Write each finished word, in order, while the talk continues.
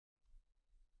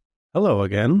Hello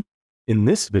again. In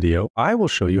this video, I will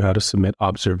show you how to submit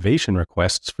observation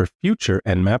requests for future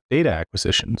EnMAP data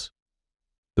acquisitions.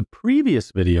 The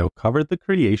previous video covered the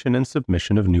creation and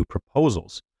submission of new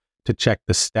proposals. To check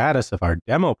the status of our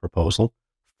demo proposal,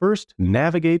 first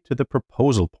navigate to the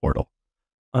Proposal portal.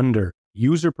 Under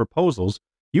User Proposals,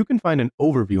 you can find an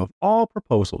overview of all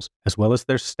proposals as well as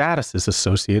their statuses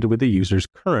associated with the user's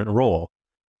current role.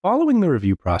 Following the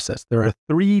review process, there are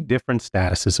 3 different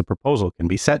statuses a proposal can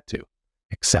be set to: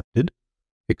 accepted,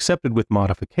 accepted with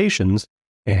modifications,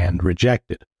 and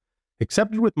rejected.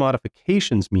 Accepted with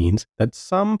modifications means that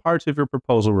some parts of your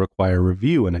proposal require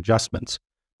review and adjustments.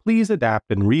 Please adapt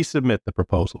and resubmit the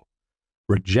proposal.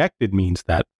 Rejected means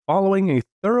that, following a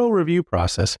thorough review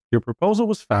process, your proposal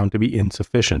was found to be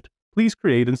insufficient. Please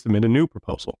create and submit a new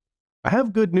proposal. I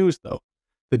have good news though.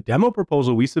 The demo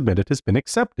proposal we submitted has been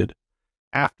accepted.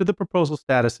 After the proposal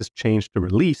status is changed to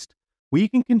released, we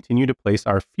can continue to place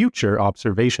our future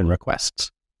observation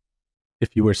requests.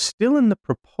 If you are still in the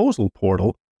Proposal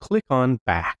portal, click on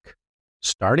Back.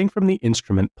 Starting from the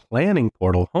Instrument Planning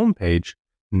portal homepage,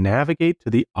 navigate to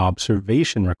the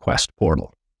Observation Request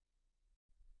portal.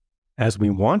 As we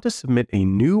want to submit a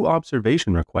new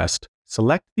observation request,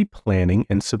 select the Planning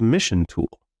and Submission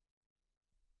tool.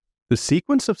 The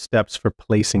sequence of steps for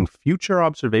placing future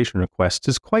observation requests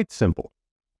is quite simple.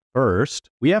 First,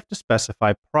 we have to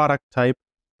specify product type,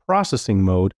 processing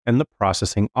mode, and the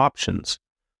processing options.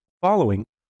 Following,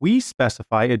 we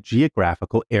specify a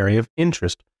geographical area of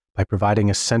interest by providing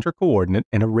a center coordinate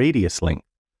and a radius length.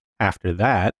 After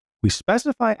that, we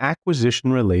specify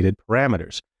acquisition-related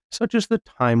parameters, such as the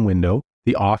time window,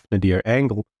 the off-nadir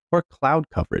angle, or cloud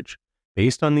coverage.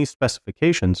 Based on these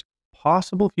specifications,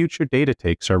 possible future data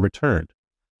takes are returned.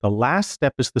 The last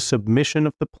step is the submission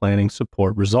of the planning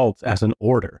support results as an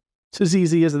order. It's as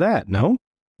easy as that, no?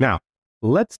 Now,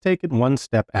 let's take it one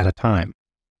step at a time.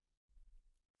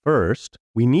 First,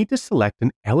 we need to select an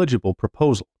eligible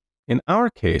proposal. In our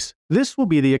case, this will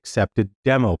be the accepted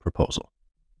demo proposal.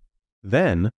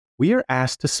 Then, we are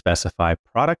asked to specify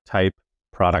product type,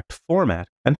 product format,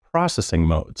 and processing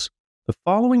modes. The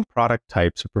following product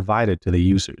types are provided to the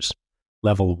users: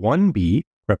 Level 1B,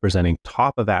 representing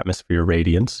top of atmosphere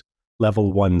radiance,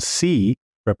 Level 1C,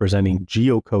 representing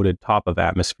geocoded top of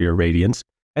atmosphere radiance,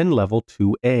 and Level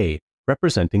 2A,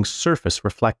 representing surface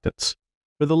reflectance.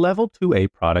 For the Level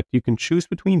 2A product, you can choose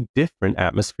between different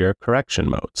atmospheric correction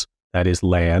modes, that is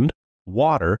land,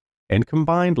 water, and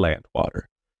combined land-water.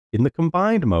 In the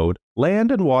combined mode,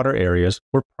 land and water areas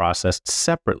were processed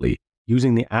separately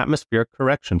using the atmospheric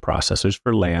correction processors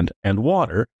for land and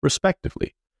water,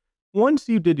 respectively. Once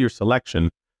you did your selection,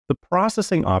 the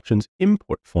Processing Options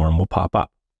import form will pop up.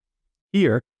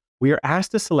 Here, we are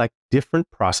asked to select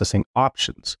different processing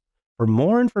options. For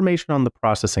more information on the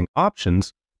processing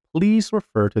options, please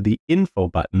refer to the Info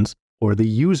buttons or the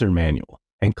User Manual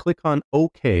and click on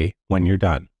OK when you're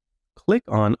done. Click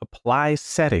on Apply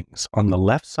Settings on the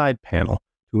left side panel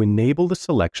to enable the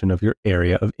selection of your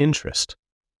area of interest.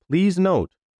 Please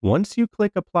note, once you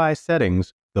click Apply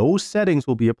Settings, those settings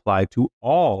will be applied to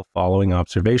all following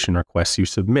observation requests you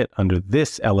submit under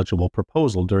this eligible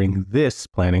proposal during this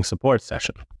planning support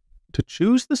session. To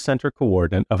choose the center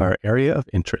coordinate of our area of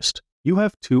interest, you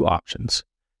have 2 options.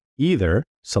 Either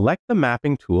select the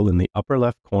mapping tool in the upper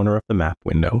left corner of the map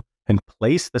window and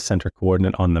place the center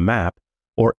coordinate on the map,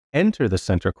 or enter the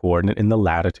center coordinate in the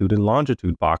latitude and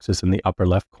longitude boxes in the upper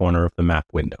left corner of the map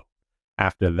window.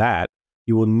 After that,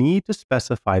 you will need to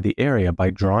specify the area by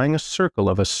drawing a circle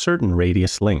of a certain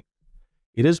radius length.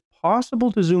 It is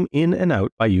possible to zoom in and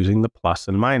out by using the plus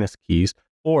and minus keys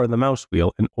or the mouse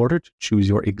wheel in order to choose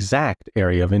your exact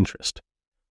area of interest.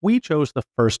 We chose the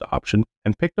first option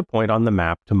and picked a point on the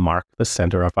map to mark the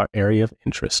center of our area of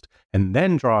interest, and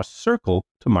then draw a circle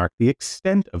to mark the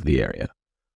extent of the area.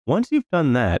 Once you've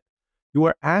done that, you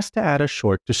are asked to add a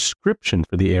short description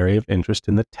for the area of interest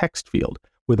in the text field,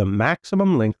 with a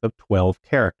maximum length of 12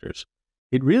 characters.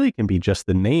 It really can be just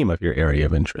the name of your area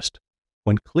of interest.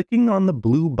 When clicking on the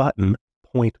blue button,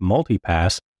 Point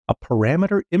Multipass, a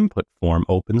parameter input form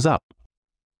opens up.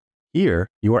 Here,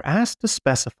 you are asked to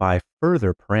specify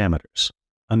further parameters.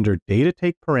 Under Data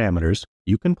Take Parameters,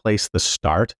 you can place the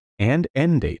start and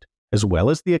end date, as well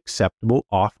as the acceptable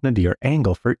off-nadir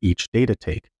angle for each data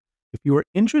take. If you are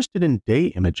interested in day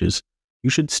images, you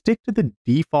should stick to the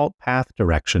default path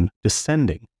direction,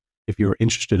 descending. If you are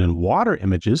interested in water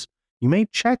images, you may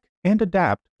check and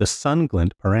adapt the sun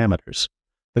glint parameters.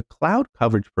 The cloud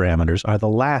coverage parameters are the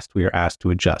last we are asked to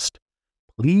adjust.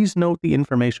 Please note the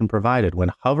information provided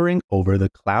when hovering over the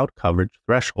cloud coverage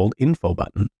threshold info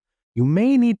button. You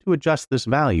may need to adjust this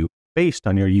value based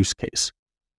on your use case.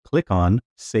 click on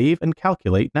Save and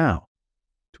Calculate Now.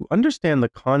 To understand the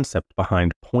concept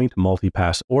behind point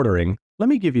multipass ordering, let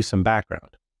me give you some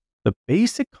background. The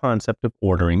basic concept of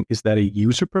ordering is that a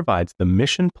user provides the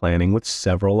mission planning with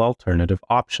several alternative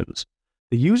options.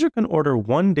 The user can order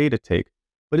one data take,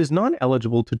 but is not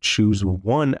eligible to choose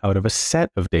one out of a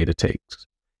set of data takes.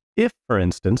 If, for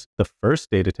instance, the first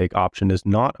data take option is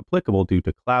not applicable due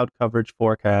to cloud coverage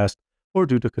forecast or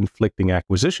due to conflicting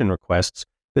acquisition requests,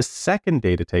 the second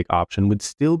data take option would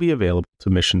still be available to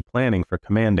mission planning for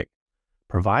commanding.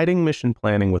 Providing mission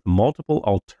planning with multiple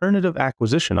alternative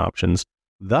acquisition options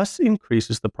thus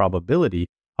increases the probability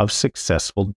of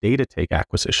successful data take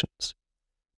acquisitions.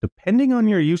 Depending on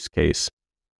your use case,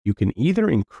 you can either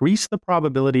increase the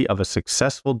probability of a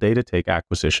successful data take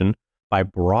acquisition by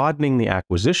broadening the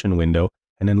acquisition window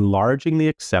and enlarging the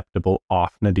acceptable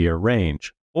off-nadir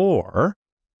range, or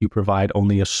you provide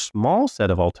only a small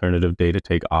set of alternative data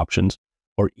take options,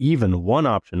 or even one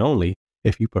option only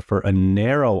if you prefer a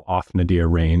narrow off-nadir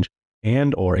range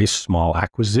and/or a small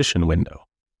acquisition window.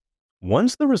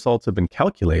 Once the results have been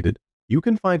calculated, you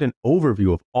can find an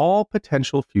overview of all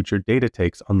potential future data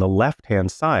takes on the left-hand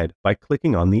side by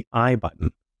clicking on the I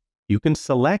button. You can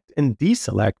select and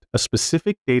deselect a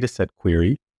specific dataset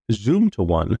query, zoom to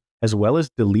one, as well as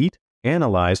delete,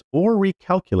 analyze, or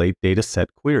recalculate dataset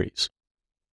queries.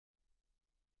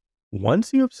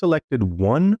 Once you have selected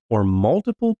one or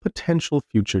multiple potential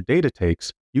future data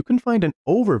takes, you can find an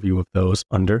overview of those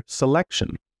under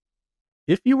Selection.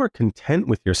 If you are content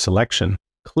with your selection,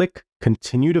 click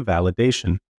Continue to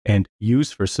Validation and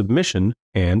Use for Submission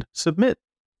and Submit.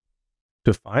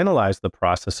 To finalize the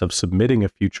process of submitting a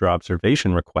future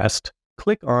observation request,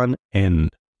 click on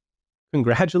End.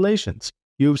 Congratulations!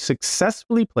 You've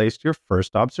successfully placed your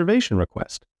first observation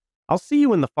request. I'll see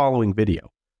you in the following video,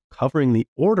 covering the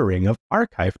ordering of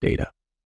archive data.